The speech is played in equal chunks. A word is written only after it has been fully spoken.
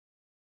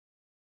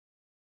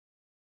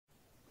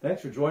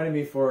Thanks for joining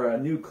me for a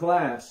new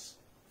class,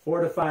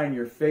 Fortifying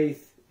Your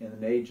Faith in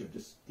an Age of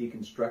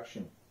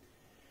Deconstruction.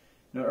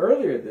 Now,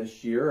 earlier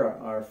this year,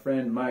 our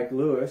friend Mike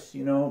Lewis,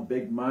 you know,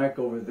 Big Mike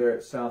over there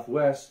at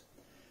Southwest,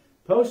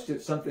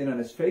 posted something on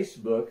his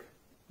Facebook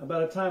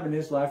about a time in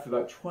his life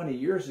about 20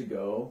 years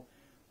ago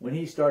when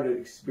he started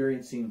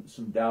experiencing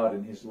some doubt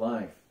in his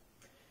life.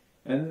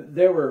 And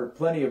there were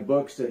plenty of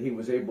books that he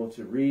was able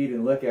to read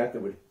and look at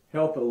that would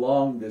help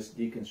along this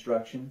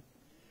deconstruction.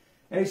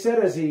 And he said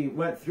as he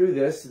went through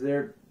this,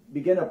 there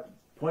began a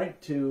point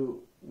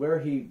to where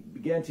he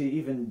began to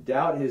even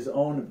doubt his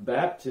own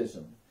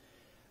baptism.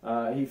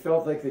 He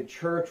felt like the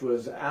church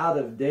was out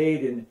of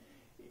date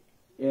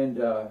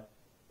and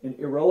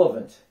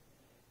irrelevant.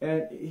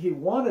 And he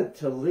wanted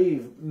to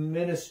leave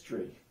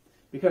ministry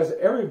because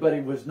everybody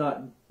was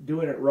not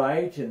doing it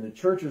right and the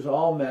church was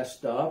all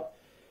messed up.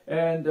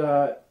 And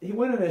he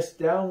went in this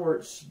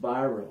downward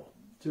spiral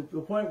to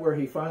the point where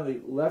he finally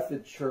left the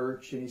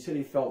church, and he said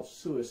he felt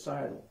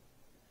suicidal.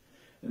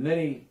 And then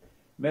he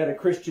met a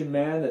Christian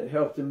man that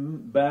helped him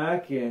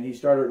back, and he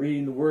started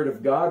reading the Word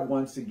of God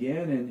once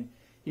again, and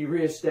he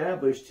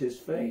reestablished his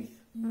faith.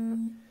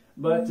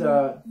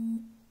 But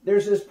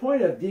there's this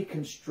point of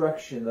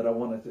deconstruction that I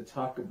wanted to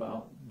talk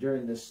about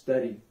during this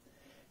study.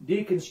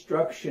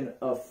 Deconstruction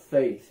of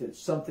faith.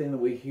 It's something that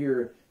we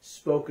hear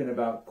spoken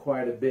about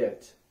quite a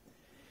bit.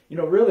 You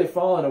know, really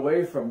falling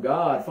away from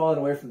God, falling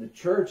away from the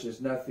church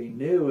is nothing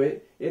new.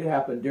 It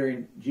happened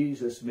during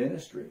Jesus'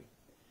 ministry.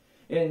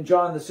 In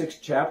John the 6th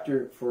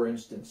chapter, for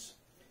instance,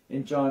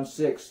 in John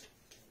 6,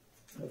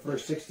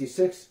 verse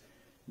 66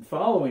 and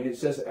following, it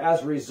says,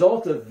 as a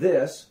result of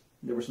this,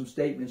 there were some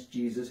statements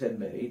Jesus had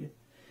made.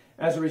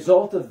 As a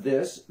result of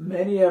this,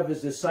 many of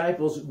his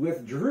disciples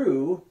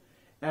withdrew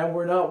and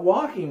were not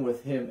walking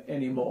with him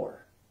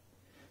anymore.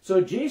 So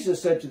Jesus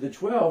said to the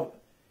 12,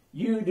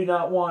 you do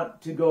not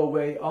want to go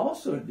away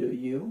also, do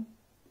you?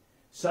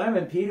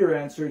 Simon Peter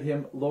answered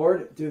him,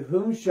 Lord, to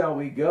whom shall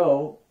we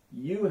go?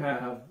 You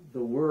have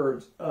the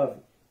words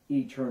of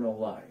eternal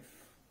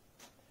life.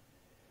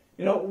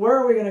 You know, where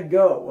are we going to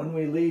go when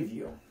we leave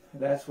you?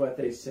 That's what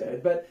they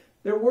said. But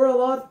there were a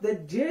lot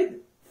that did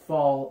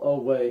fall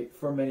away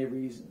for many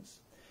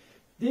reasons.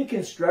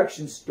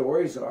 Deconstruction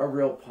stories are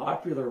real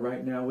popular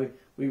right now.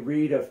 We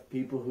read of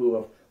people who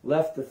have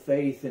left the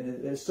faith,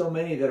 and there's so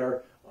many that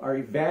are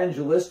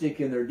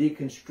evangelistic in their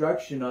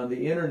deconstruction on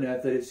the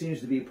internet that it seems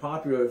to be a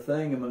popular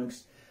thing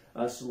amongst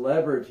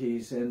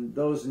celebrities and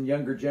those in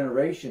younger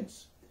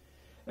generations.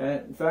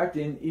 And in fact,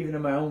 even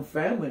in my own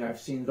family, I've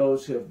seen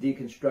those who have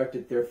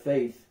deconstructed their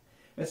faith.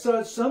 And so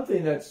it's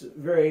something that's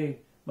very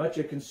much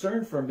a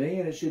concern for me,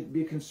 and it should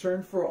be a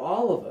concern for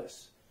all of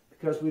us,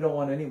 because we don't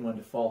want anyone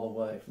to fall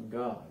away from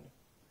God.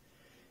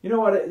 You know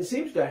what it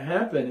seems to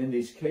happen in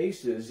these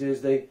cases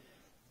is they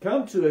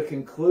come to a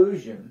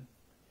conclusion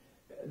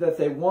that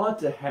they want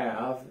to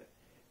have,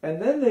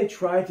 and then they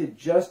try to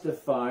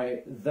justify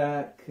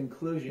that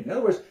conclusion. In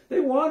other words,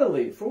 they want to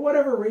leave. For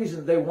whatever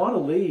reason, they want to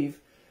leave.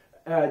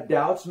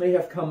 Doubts may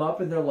have come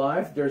up in their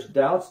life. There's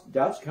doubts.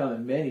 Doubts come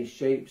in many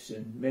shapes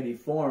and many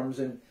forms,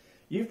 and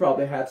you've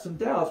probably had some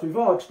doubts. We've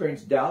all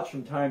experienced doubts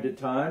from time to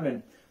time,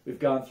 and we've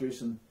gone through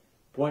some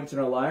points in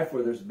our life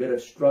where there's a bit of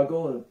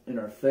struggle in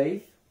our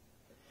faith.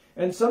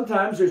 And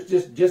sometimes there's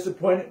just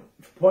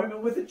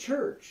disappointment with the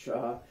church.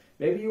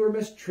 Maybe you were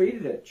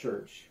mistreated at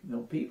church. You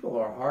know, people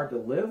are hard to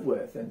live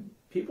with, and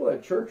people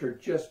at church are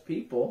just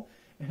people,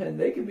 and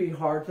they can be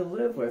hard to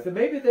live with. And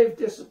maybe they've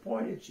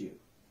disappointed you.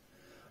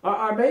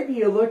 Or maybe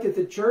you look at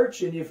the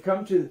church and you've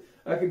come to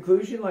a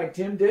conclusion like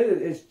Tim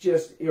did. It's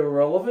just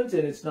irrelevant,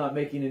 and it's not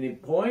making any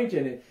point,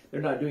 and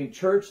they're not doing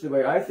church the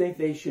way I think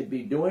they should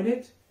be doing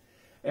it.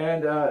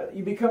 And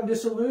you become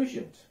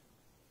disillusioned.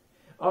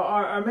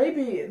 Or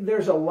maybe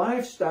there's a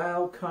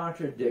lifestyle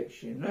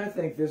contradiction. And I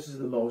think this is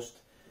the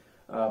most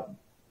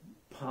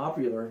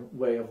popular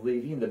way of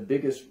leaving.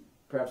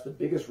 Perhaps the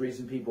biggest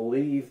reason people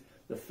leave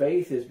the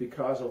faith is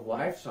because of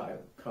lifestyle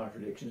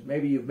contradictions.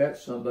 Maybe you've met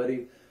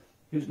somebody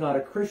who's not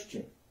a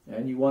Christian,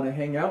 and you want to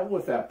hang out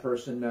with that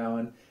person now,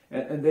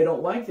 and they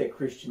don't like that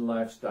Christian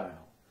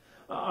lifestyle.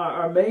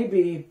 Or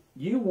maybe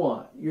you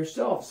want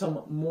yourself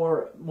some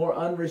more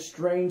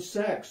unrestrained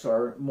sex,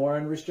 or more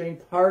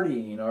unrestrained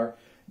partying, or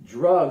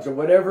drugs, or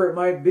whatever it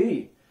might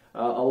be.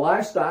 A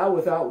lifestyle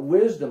without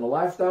wisdom, a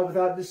lifestyle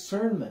without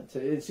discernment.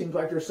 It seems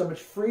like there's so much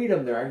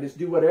freedom there. I can just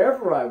do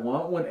whatever I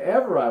want,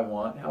 whenever I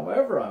want,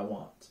 however I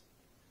want.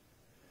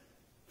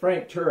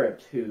 Frank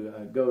Turret, who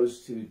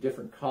goes to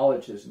different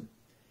colleges and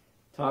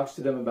talks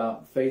to them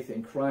about faith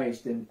in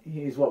Christ, and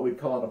he's what we'd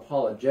call an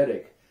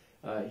apologetic.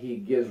 He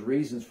gives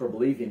reasons for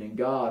believing in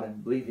God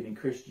and believing in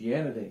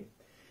Christianity.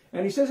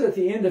 And he says at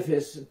the end of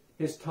his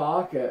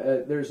talk,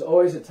 there's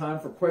always a time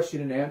for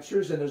question and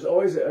answers, and there's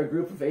always a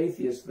group of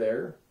atheists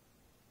there.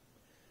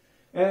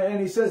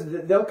 And he says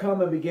that they'll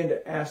come and begin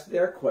to ask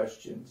their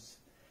questions.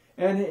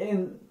 And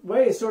in a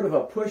way, it's sort of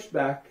a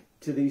pushback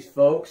to these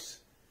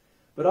folks,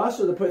 but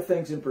also to put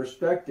things in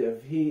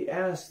perspective. He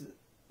asked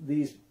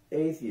these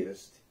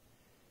atheists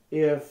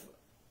if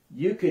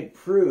you could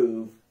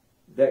prove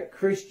that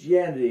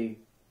Christianity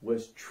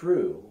was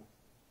true,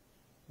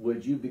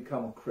 would you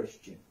become a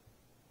Christian?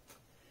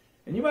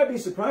 And you might be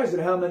surprised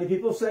at how many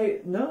people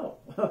say no.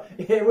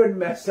 It would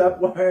mess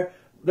up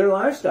their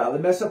lifestyle.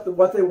 It mess up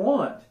what they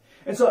want.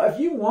 And so if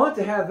you want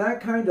to have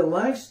that kind of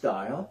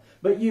lifestyle,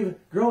 but you've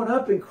grown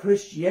up in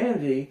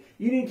Christianity,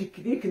 you need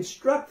to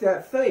deconstruct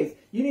that faith.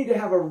 You need to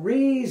have a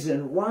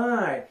reason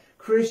why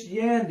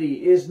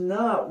Christianity is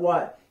not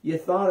what you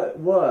thought it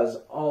was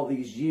all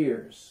these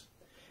years.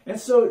 And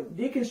so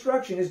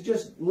deconstruction is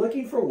just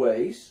looking for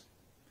ways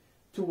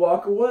to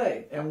walk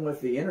away. And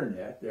with the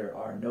internet, there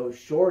are no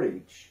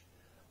shortage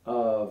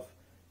of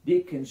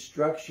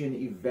deconstruction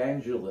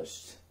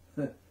evangelists,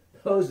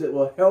 those that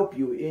will help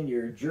you in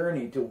your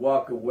journey to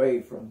walk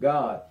away from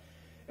God.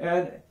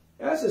 And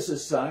as a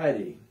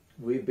society,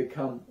 we've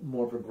become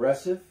more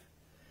progressive,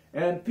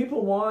 and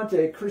people want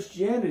a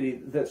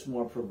Christianity that's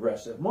more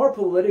progressive, more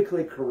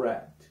politically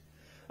correct,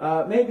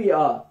 maybe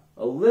a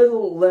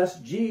little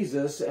less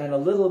Jesus and a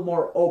little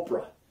more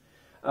Oprah,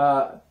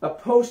 a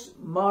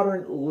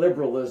postmodern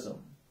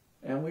liberalism.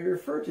 And we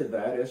refer to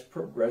that as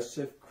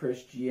progressive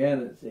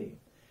Christianity.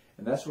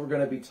 And that's what we're going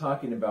to be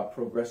talking about,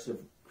 progressive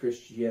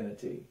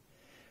Christianity.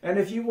 And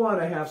if you want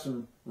to have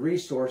some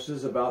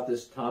resources about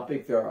this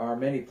topic, there are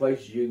many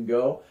places you can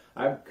go.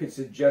 I could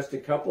suggest a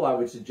couple. I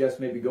would suggest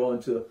maybe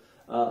going to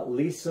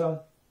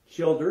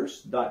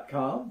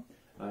lisachilders.com.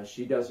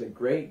 She does a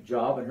great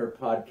job in her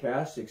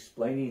podcast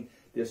explaining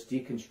this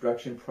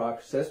deconstruction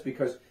process,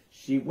 because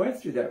she went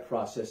through that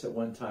process at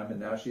one time and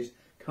now she's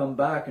come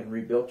back and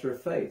rebuilt her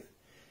faith.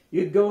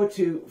 You'd go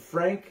to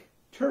Frank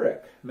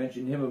Turek,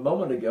 mentioned him a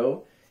moment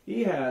ago.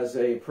 He has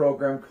a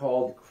program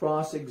called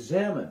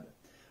Cross-Examined.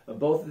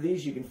 Both of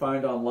these you can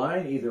find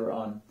online, either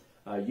on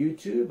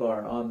YouTube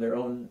or on their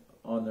own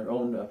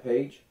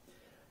page.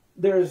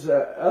 There's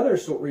other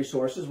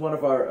resources. One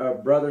of our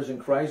brothers in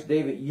Christ,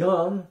 David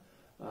Young,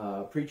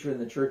 preacher in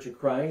the Church of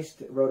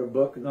Christ, wrote a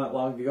book not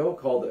long ago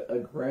called A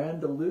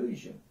Grand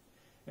Illusion.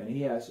 And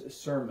he has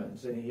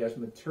sermons and he has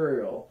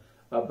material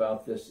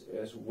about this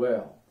as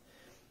well.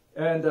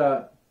 And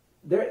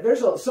there's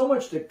so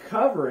much to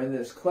cover in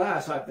this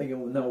class. I'm thinking,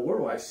 well, no, where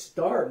do I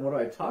start and what do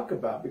I talk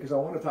about? Because I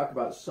want to talk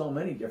about so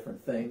many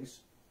different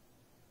things.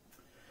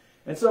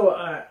 And so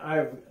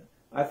I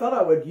thought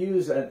I would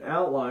use an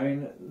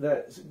outline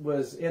that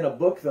was in a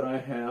book that I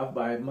have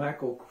by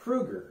Michael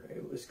Kruger.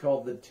 It was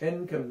called The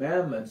 10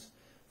 Commandments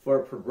for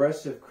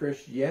Progressive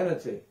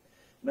Christianity.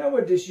 And I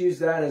would just use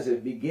that as a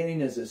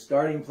beginning, as a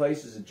starting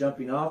place, as a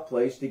jumping off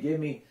place to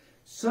give me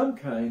some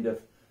kind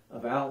of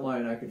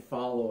outline I could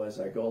follow as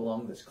I go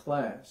along this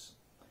class.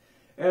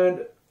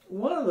 And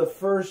one of the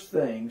first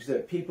things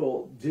that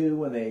people do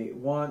when they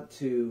want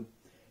to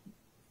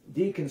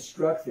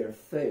deconstruct their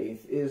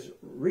faith is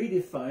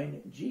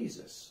redefine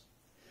Jesus.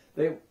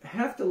 They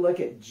have to look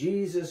at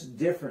Jesus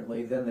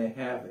differently than they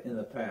have in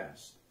the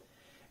past.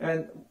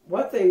 And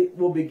what they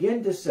will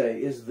begin to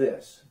say is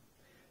this: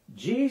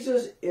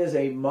 Jesus is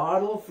a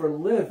model for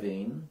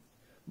living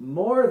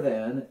more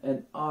than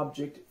an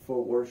object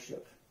for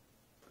worship.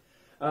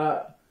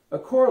 A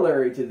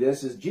corollary to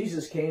this is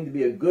Jesus came to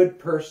be a good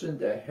person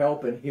to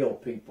help and heal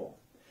people.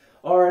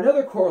 Or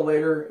another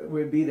correlator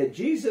would be that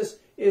Jesus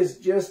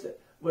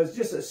was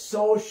just a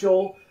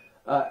social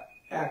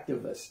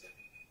activist.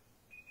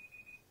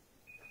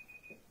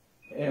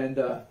 And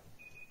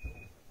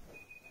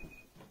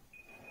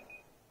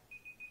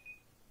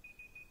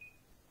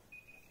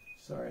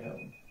sorry, I have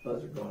a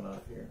buzzer going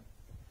off here.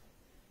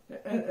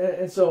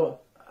 And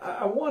so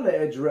I want to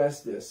address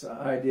this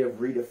idea of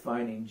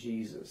redefining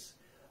Jesus.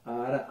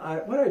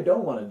 What I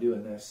don't want to do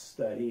in this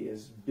study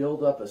is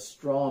build up a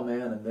straw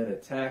man and then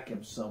attack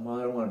him somehow.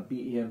 I don't want to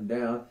beat him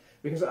down,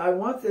 because I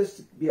want this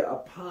to be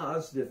a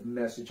positive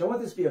message. I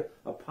want this to be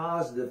a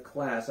positive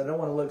class. I don't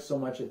want to look so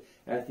much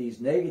at these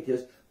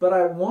negatives, but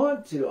I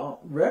want to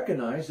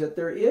recognize that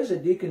there is a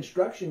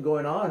deconstruction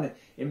going on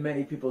in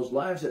many people's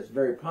lives that's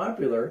very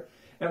popular.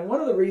 And one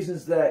of the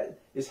reasons that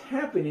is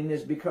happening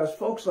is because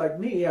folks like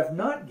me have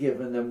not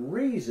given them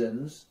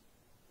reasons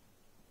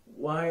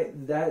why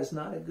that is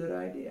not a good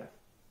idea.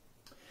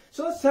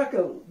 So let's talk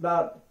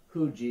about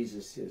who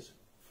Jesus is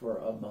for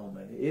a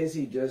moment. Is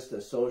he just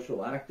a social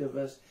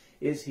activist?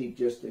 Is he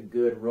just a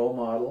good role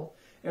model?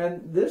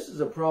 And this is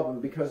a problem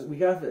because we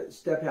have to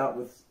step out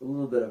with a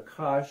little bit of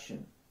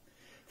caution.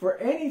 For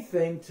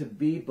anything to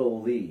be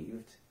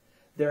believed,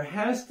 there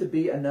has to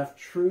be enough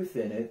truth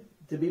in it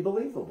to be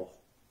believable.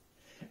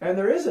 And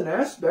there is an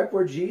aspect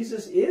where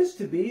Jesus is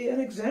to be an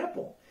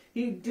example.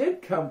 He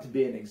did come to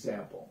be an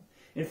example.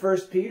 In 1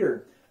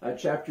 Peter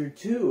chapter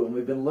 2, and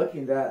we've been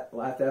looking at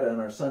that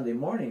on our Sunday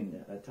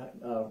morning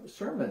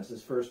sermons,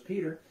 is 1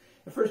 Peter.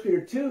 In 1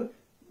 Peter 2,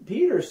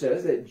 Peter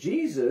says that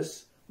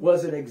Jesus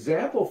was an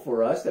example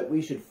for us that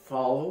we should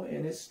follow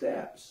in his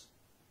steps.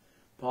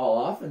 Paul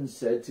often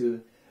said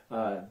to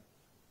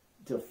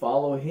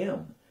follow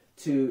him,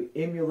 to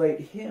emulate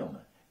him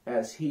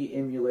as he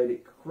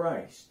emulated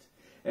Christ.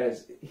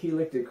 As he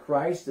looked at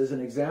Christ as an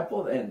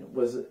example, and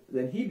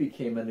then he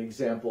became an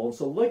example. And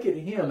so look at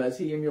him as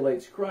he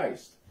emulates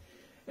Christ.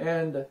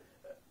 And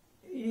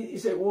you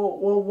say,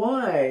 well,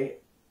 why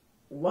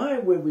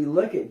would we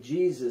look at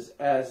Jesus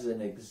as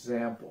an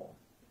example?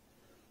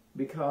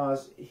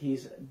 Because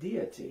he's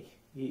deity.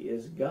 He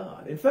is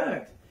God. In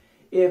fact,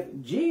 if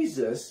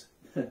Jesus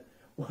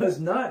was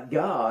not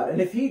God, and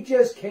if he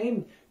just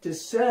came to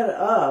set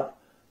up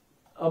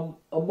a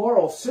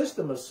moral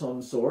system of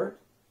some sort,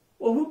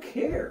 well, who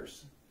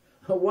cares?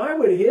 Why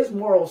would his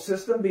moral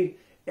system be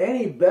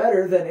any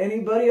better than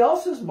anybody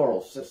else's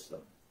moral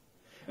system?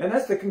 And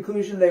that's the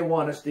conclusion they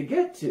want us to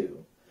get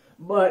to.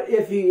 But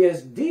if he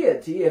is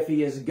deity, if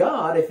he is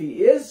God, if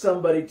he is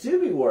somebody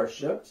to be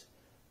worshipped,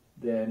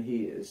 then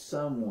he is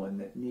someone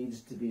that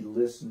needs to be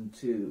listened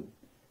to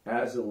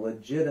as a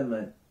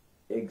legitimate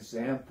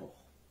example.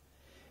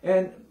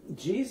 And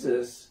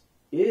Jesus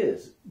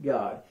is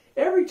God.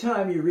 Every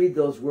time you read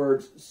those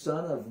words,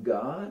 Son of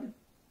God,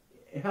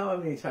 how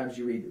many times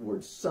you read the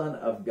word Son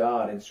of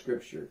God in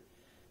Scripture?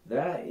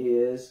 That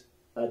is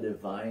a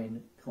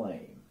divine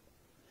claim.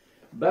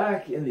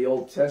 Back in the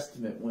Old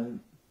Testament,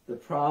 when the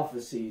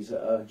prophecies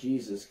of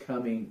Jesus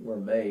coming were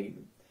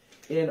made,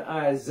 in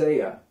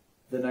Isaiah,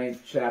 the 9th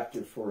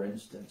chapter, for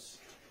instance,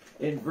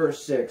 in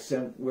verse 6,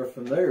 and we're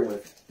familiar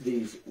with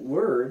these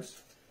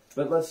words,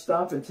 but let's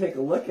stop and take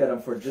a look at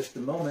them for just a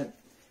moment.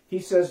 He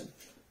says,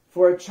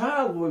 "For a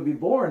child will be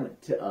born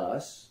to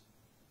us,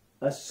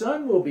 a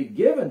son will be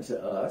given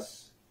to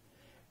us,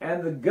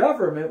 and the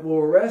government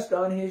will rest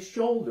on his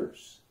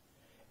shoulders,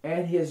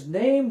 and his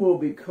name will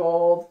be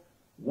called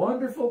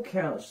Wonderful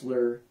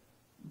Counselor,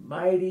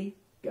 Mighty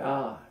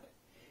God,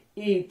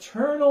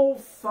 Eternal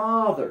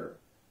Father,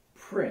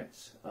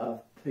 Prince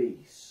of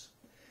Peace."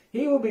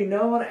 He will be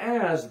known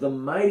as the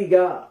Mighty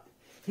God.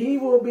 He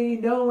will be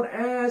known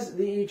as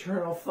the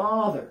Eternal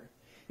Father.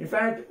 In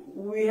fact,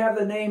 we have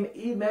the name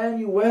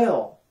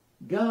Emmanuel,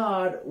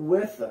 God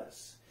with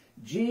us.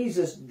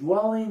 Jesus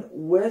dwelling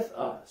with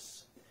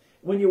us.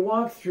 When you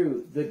walk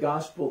through the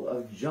Gospel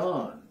of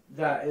John,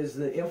 that is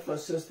the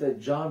emphasis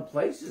that John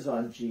places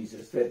on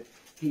Jesus, that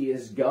he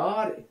is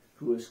God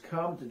who has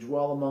come to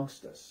dwell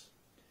amongst us.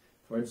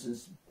 For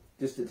instance,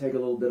 just to take a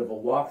little bit of a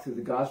walk through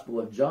the Gospel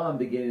of John,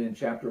 beginning in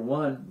chapter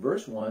 1,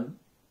 verse 1,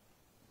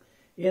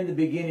 "In the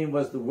beginning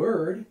was the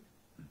Word,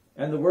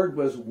 and the Word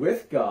was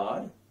with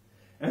God,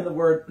 and the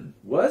Word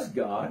was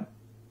God.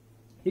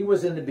 He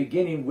was in the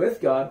beginning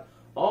with God.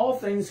 All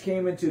things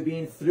came into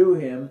being through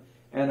him,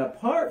 and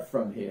apart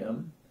from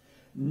him,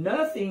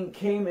 nothing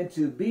came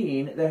into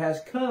being that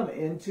has come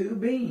into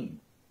being."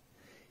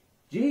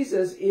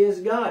 Jesus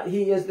is God.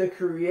 He is the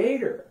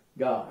Creator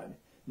God.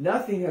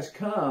 Nothing has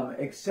come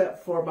except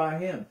for by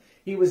him.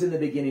 He was in the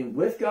beginning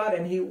with God,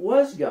 and he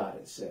was God,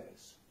 it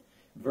says.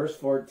 Verse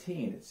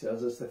 14, it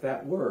tells us that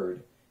that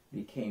Word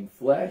became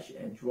flesh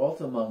and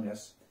dwelt among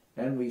us,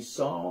 and we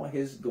saw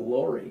his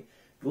glory.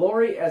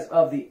 Glory as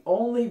of the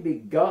only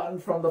begotten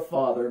from the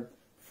Father,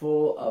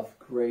 full of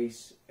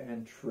grace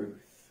and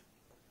truth.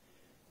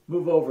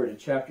 Move over to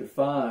chapter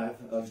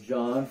 5 of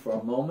John for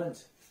a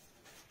moment.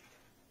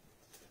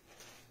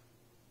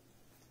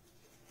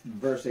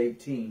 Verse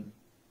 18.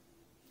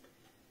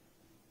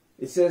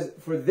 It says,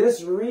 "For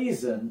this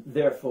reason,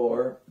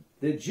 therefore,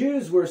 the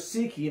Jews were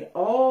seeking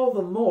all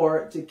the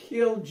more to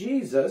kill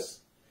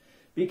Jesus,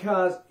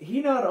 because he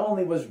not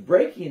only was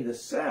breaking the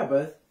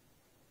Sabbath,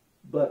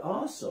 but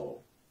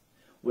also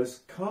was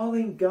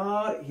calling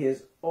God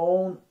his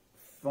own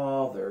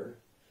Father,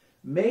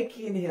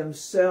 making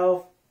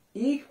himself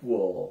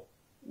equal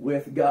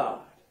with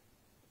God."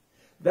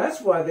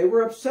 That's why they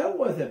were upset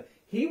with him.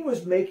 He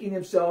was making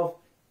himself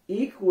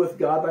equal with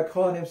God by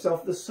calling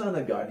himself the Son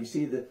of God. You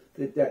see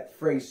that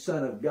phrase,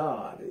 Son of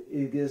God,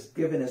 it is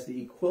given as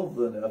the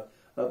equivalent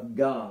of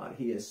God.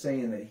 He is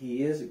saying that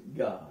he is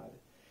God.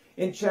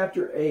 In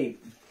chapter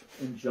 8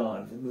 in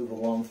John, we move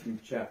along through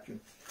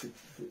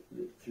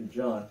through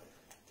John.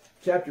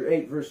 Chapter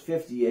 8, verse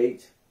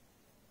 58.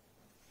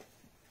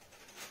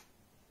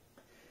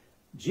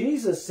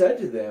 Jesus said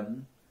to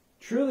them,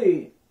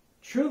 "Truly,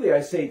 truly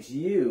I say to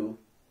you,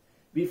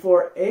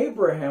 before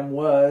Abraham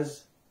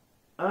was,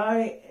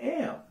 I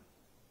am."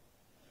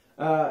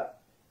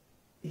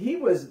 He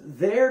was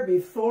there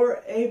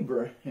before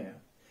Abraham.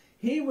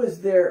 He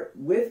was there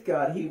with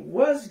God. He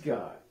was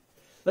God.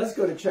 Let's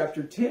go to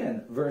chapter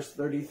 10, verse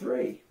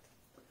 33.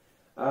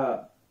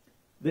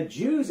 The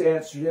Jews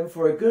answered him,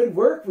 "For a good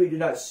work we do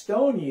not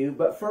stone you,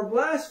 but for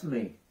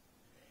blasphemy.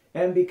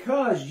 And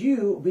because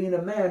you, being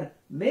a man,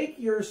 make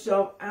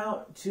yourself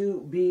out to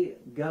be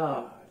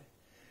God."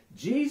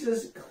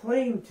 Jesus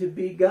claimed to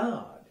be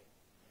God.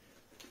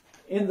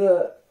 In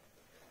the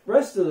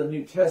rest of the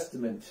New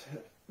Testament,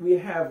 we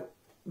have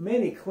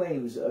many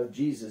claims of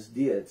Jesus'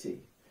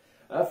 deity.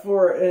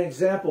 For an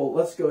example,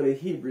 let's go to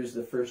Hebrews,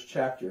 the 1st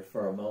chapter,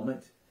 for a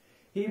moment.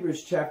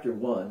 Hebrews chapter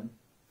 1.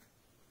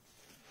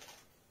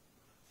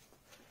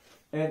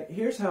 And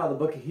here's how the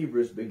book of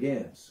Hebrews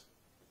begins.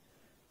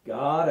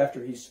 "God,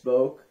 after he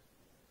spoke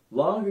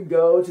long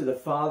ago to the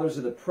fathers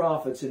of the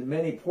prophets in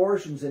many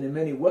portions and in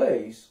many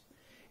ways,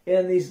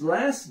 in these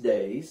last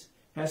days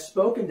has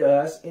spoken to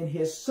us in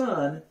his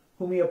Son,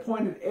 whom he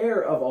appointed heir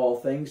of all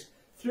things,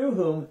 through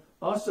whom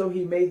also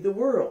he made the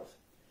world.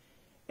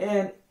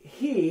 And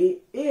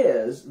he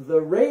is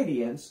the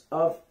radiance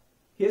of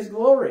his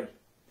glory,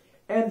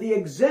 and the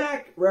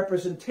exact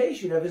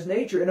representation of his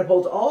nature, and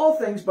upholds all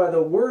things by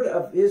the word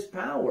of his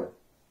power.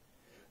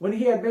 When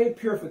he had made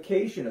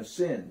purification of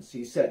sins,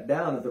 he sat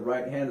down at the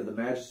right hand of the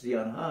Majesty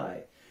on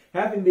high,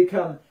 having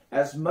become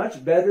as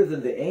much better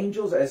than the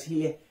angels as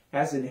he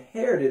has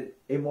inherited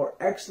a more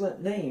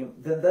excellent name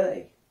than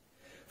they.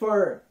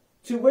 For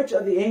to which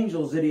of the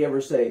angels did he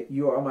ever say,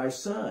 "You are my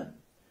son.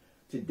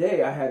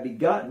 Today I have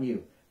begotten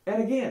you"?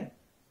 And again,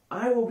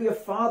 "I will be a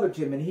father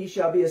to him, and he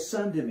shall be a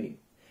son to me."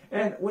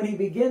 And when he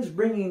brings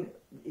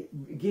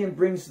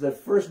the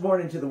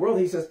firstborn into the world,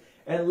 he says,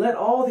 "And let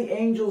all the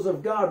angels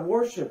of God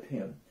worship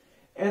him."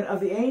 And of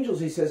the angels,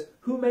 he says,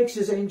 "Who makes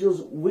his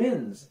angels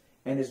winds,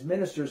 and his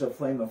ministers a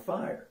flame of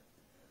fire?"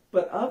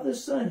 But of the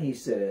Son, he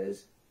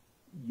says,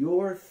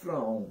 "Your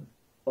throne,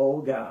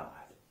 O God,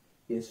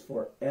 is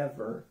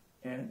forever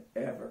and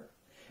ever.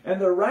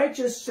 And the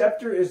righteous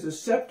scepter is the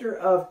scepter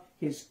of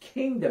his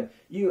kingdom.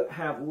 You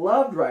have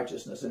loved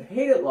righteousness and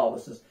hated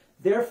lawlessness.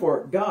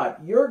 Therefore,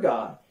 God, your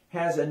God,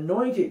 has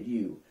anointed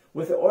you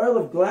with the oil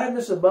of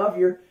gladness above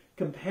your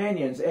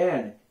companions.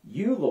 And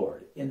you,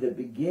 Lord, in the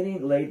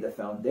beginning laid the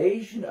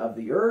foundation of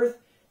the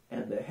earth,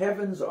 and the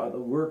heavens are the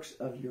works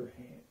of your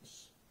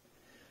hands."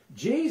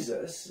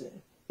 Jesus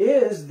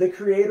is the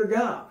Creator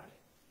God.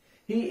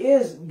 He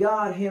is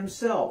God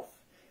himself.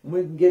 And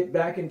we can get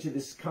back into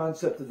this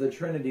concept of the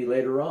Trinity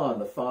later on,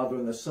 the Father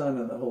and the Son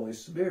and the Holy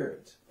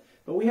Spirit.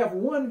 But we have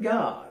one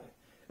God,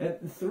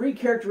 and three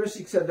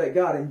characteristics of that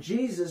God, and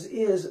Jesus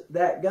is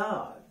that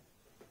God.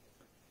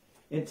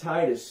 In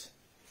Titus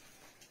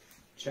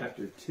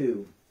chapter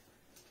 2,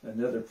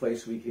 another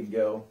place we can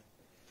go.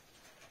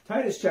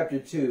 Titus chapter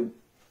 2,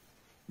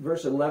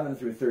 verse 11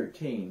 through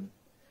 13.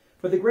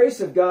 "For the grace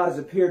of God has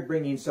appeared,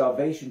 bringing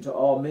salvation to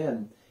all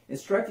men,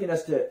 instructing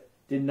us to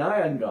deny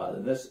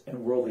ungodliness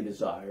and worldly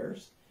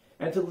desires,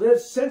 and to live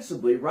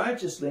sensibly,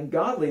 righteously, and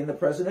godly in the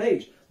present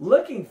age,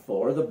 looking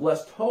for the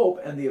blessed hope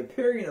and the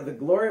appearing of the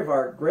glory of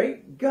our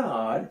great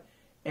God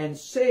and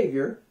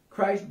Savior,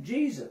 Christ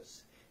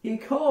Jesus." He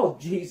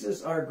called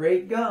Jesus our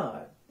great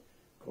God.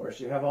 Of course,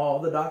 you have all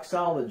the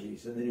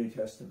doxologies in the New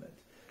Testament,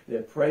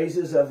 the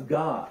praises of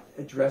God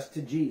addressed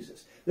to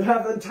Jesus. You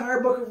have the entire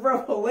book of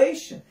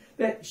Revelation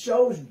that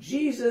shows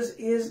Jesus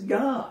is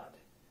God.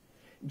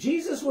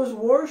 Jesus was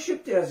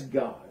worshipped as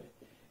God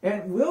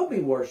and will be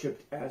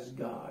worshipped as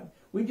God.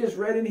 We just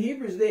read in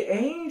Hebrews, the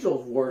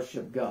angels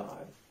worship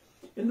God.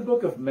 In the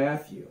book of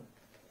Matthew,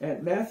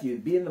 and Matthew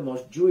being the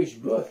most Jewish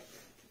book,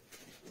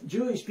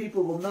 Jewish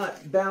people will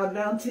not bow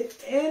down to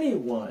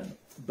anyone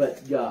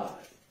but God.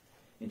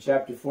 In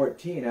chapter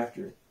 14,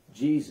 after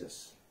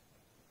Jesus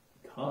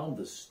calmed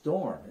the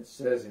storm, it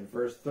says in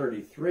verse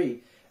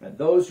 33, "And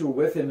those who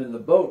were with him in the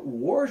boat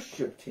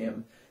worshipped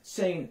him,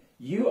 saying,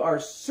 'You are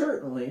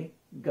certainly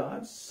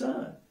God's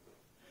Son.'"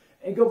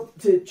 And go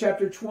to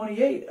chapter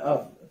 28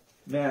 of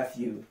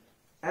Matthew.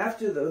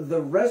 After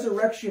the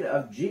resurrection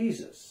of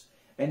Jesus,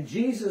 and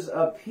Jesus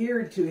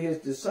appeared to his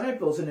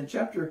disciples, and in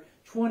chapter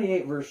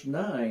 28, verse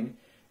 9,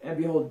 "And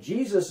behold,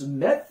 Jesus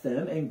met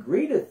them and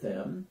greeted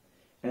them,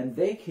 and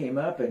they came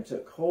up and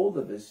took hold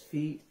of his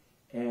feet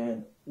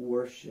and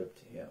worshipped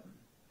him."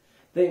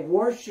 They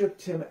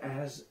worshipped him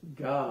as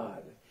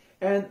God,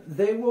 and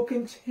they will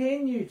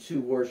continue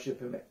to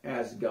worship him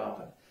as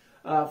God.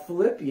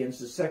 Philippians,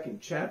 the 2nd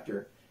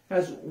chapter,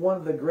 has one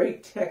of the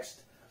great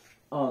texts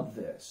on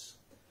this.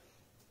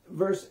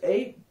 Verse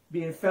 8,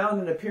 "Being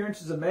found in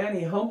appearance as a man,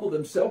 he humbled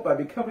himself by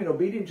becoming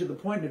obedient to the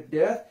point of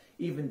death,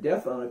 even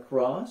death on a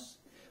cross.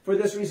 For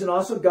this reason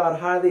also God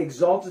highly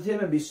exalted him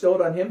and bestowed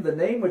on him the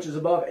name which is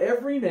above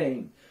every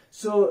name,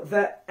 so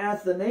that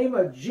at the name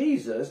of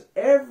Jesus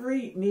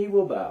every knee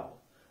will bow,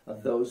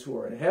 of those who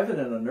are in heaven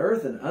and on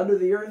earth and under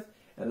the earth,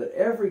 and that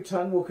every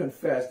tongue will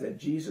confess that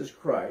Jesus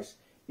Christ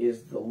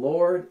is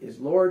Lord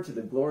to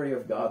the glory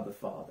of God the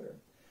Father."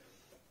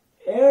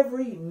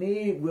 Every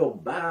knee will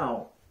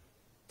bow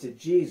to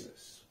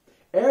Jesus.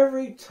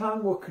 Every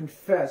tongue will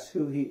confess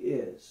who he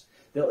is.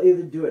 They'll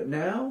either do it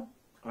now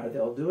or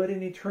they'll do it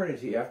in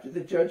eternity after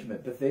the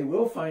judgment, but they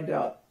will find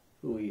out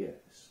who he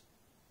is.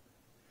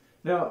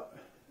 Now,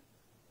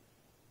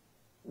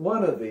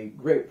 one of the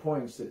great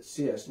points that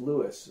C.S.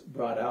 Lewis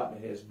brought out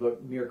in his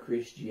book Mere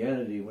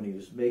Christianity, when he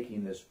was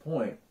making this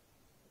point,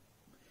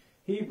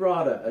 he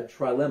brought a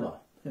trilemma.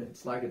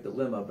 It's like a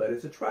dilemma, but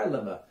it's a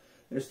trilemma.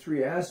 There's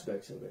three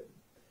aspects of it.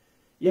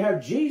 You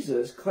have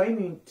Jesus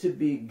claiming to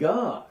be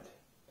God.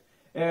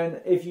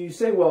 And if you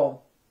say,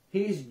 well,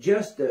 he's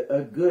just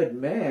a good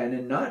man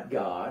and not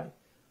God,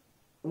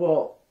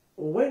 well,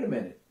 wait a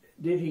minute.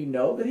 Did he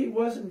know that he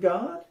wasn't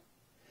God?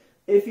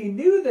 If he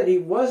knew that he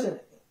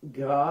wasn't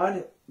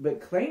God,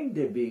 but claimed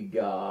to be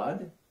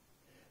God,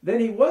 then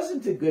he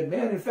wasn't a good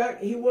man. In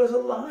fact, he was a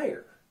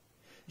liar.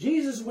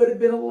 Jesus would have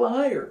been a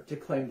liar to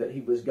claim that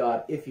he was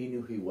God if he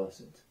knew he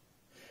wasn't.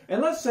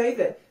 And let's say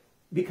that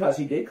because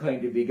he did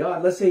claim to be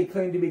God, let's say he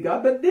claimed to be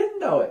God but didn't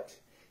know it.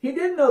 He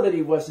didn't know that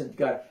he wasn't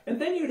God.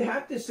 And then you'd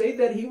have to say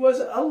that he was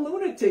a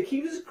lunatic.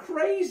 He was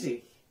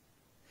crazy.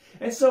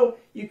 And so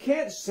you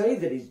can't say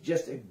that he's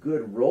just a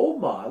good role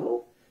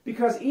model,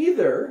 because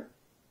either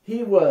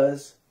he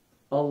was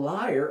a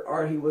liar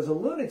or he was a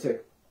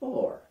lunatic.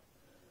 Or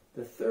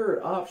the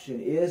third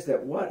option is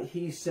that what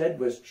he said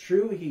was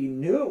true. He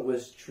knew it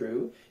was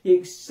true. He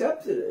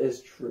accepted it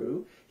as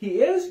true.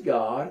 He is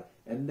God,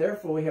 and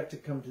therefore we have to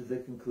come to the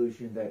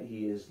conclusion that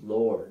he is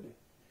Lord.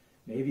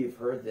 Maybe you've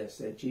heard this,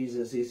 that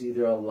Jesus is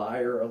either a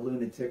liar, a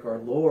lunatic, or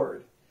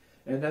Lord.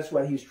 And that's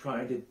what he's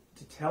trying to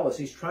tell us.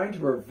 He's trying to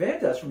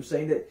prevent us from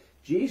saying that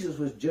Jesus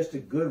was just a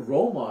good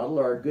role model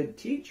or a good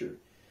teacher.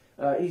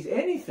 He's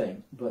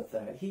anything but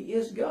that. He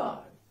is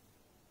God.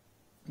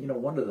 You know,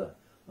 one of the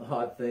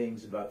odd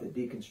things about the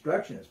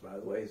deconstructionists, by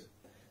the way, is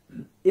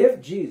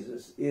if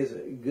Jesus is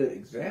a good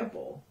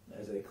example,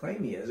 as they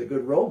claim he is, a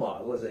good role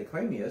model, as they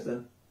claim he is,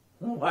 then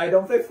why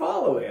don't they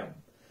follow him?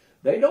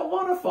 They don't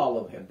want to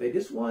follow him. They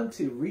just want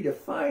to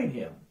redefine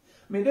him.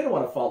 I mean, they don't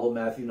want to follow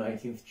Matthew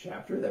 19th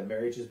chapter, that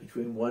marriage is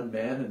between one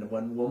man and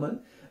one woman,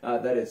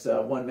 that it's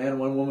one man and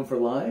one woman for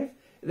life.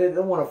 They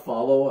don't want to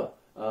follow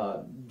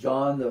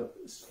John, the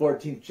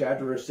 14th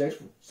chapter, verse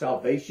 6,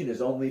 salvation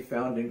is only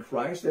found in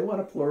Christ. They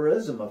want a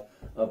pluralism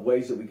of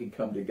ways that we can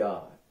come to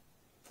God.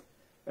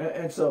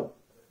 And so,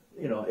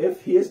 you know,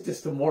 if he is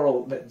just a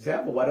moral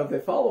example, why don't they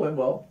follow him?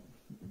 Well,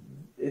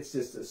 it's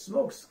just a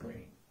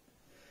smokescreen.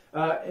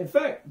 In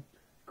fact,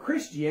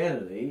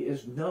 Christianity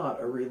is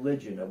not a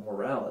religion of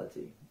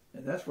morality.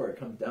 And that's where it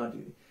comes down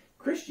to.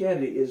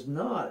 Christianity is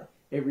not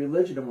a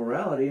religion of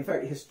morality. In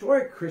fact,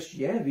 historic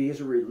Christianity is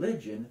a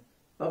religion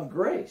of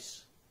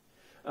grace.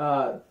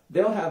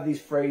 They'll have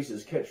these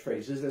phrases,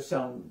 catchphrases that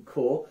sound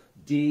cool.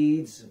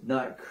 Deeds,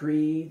 not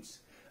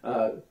creeds.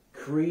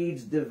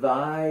 Creeds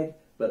divide,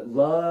 but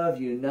love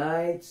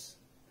unites.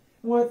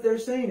 What they're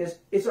saying is,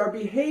 it's our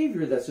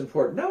behavior that's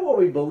important. Not what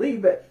we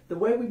believe, but the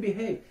way we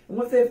behave. And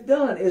what they've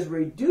done is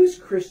reduce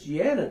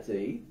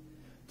Christianity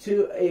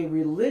to a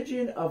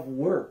religion of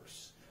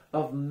works,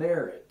 of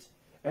merit.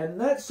 And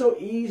that's so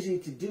easy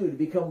to do, to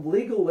become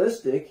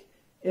legalistic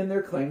in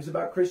their claims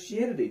about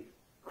Christianity.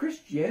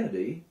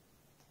 Christianity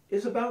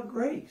is about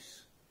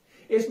grace.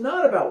 It's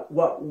not about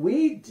what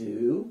we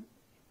do.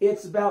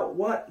 It's about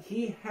what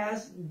he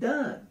has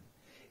done.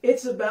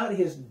 It's about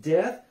his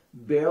death,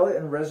 burial,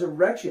 and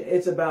resurrection.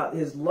 It's about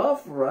his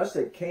love for us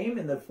that came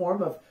in the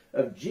form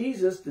of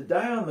Jesus to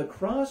die on the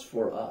cross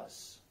for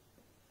us.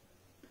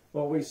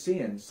 What we see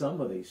in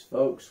some of these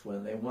folks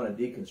when they want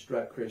to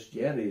deconstruct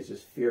Christianity is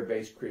just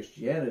fear-based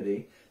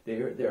Christianity.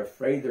 They're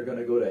afraid they're going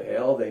to go to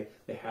hell. They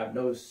have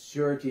no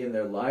surety in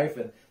their life,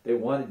 and they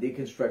want to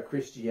deconstruct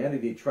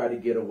Christianity to try to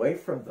get away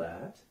from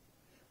that.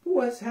 But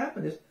what's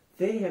happened is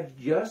they have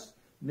just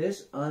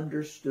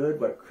misunderstood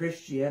what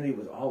Christianity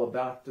was all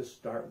about to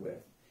start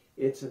with.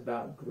 It's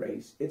about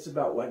grace. It's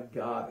about what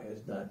God has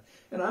done.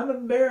 And I'm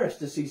embarrassed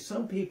to see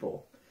some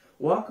people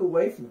walk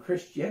away from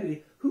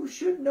Christianity who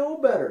should know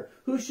better,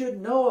 who should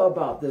know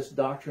about this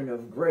doctrine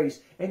of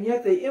grace, and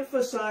yet they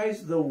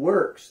emphasize the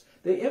works.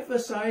 They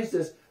emphasize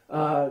this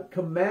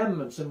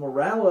commandments and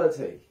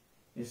morality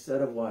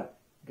instead of what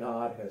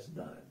God has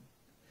done.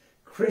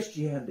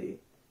 Christianity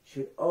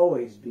should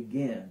always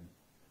begin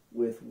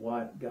with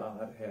what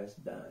God has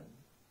done.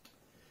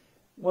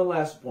 One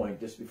last point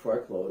just before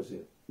I close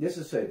it. Just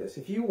to say this,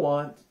 if you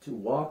want to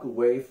walk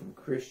away from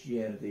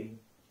Christianity,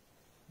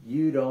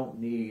 you don't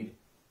need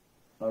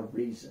a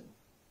reason.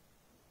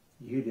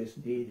 You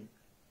just need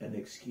an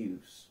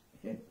excuse,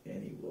 and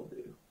any will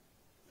do.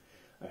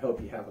 I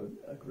hope you have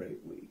a great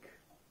week.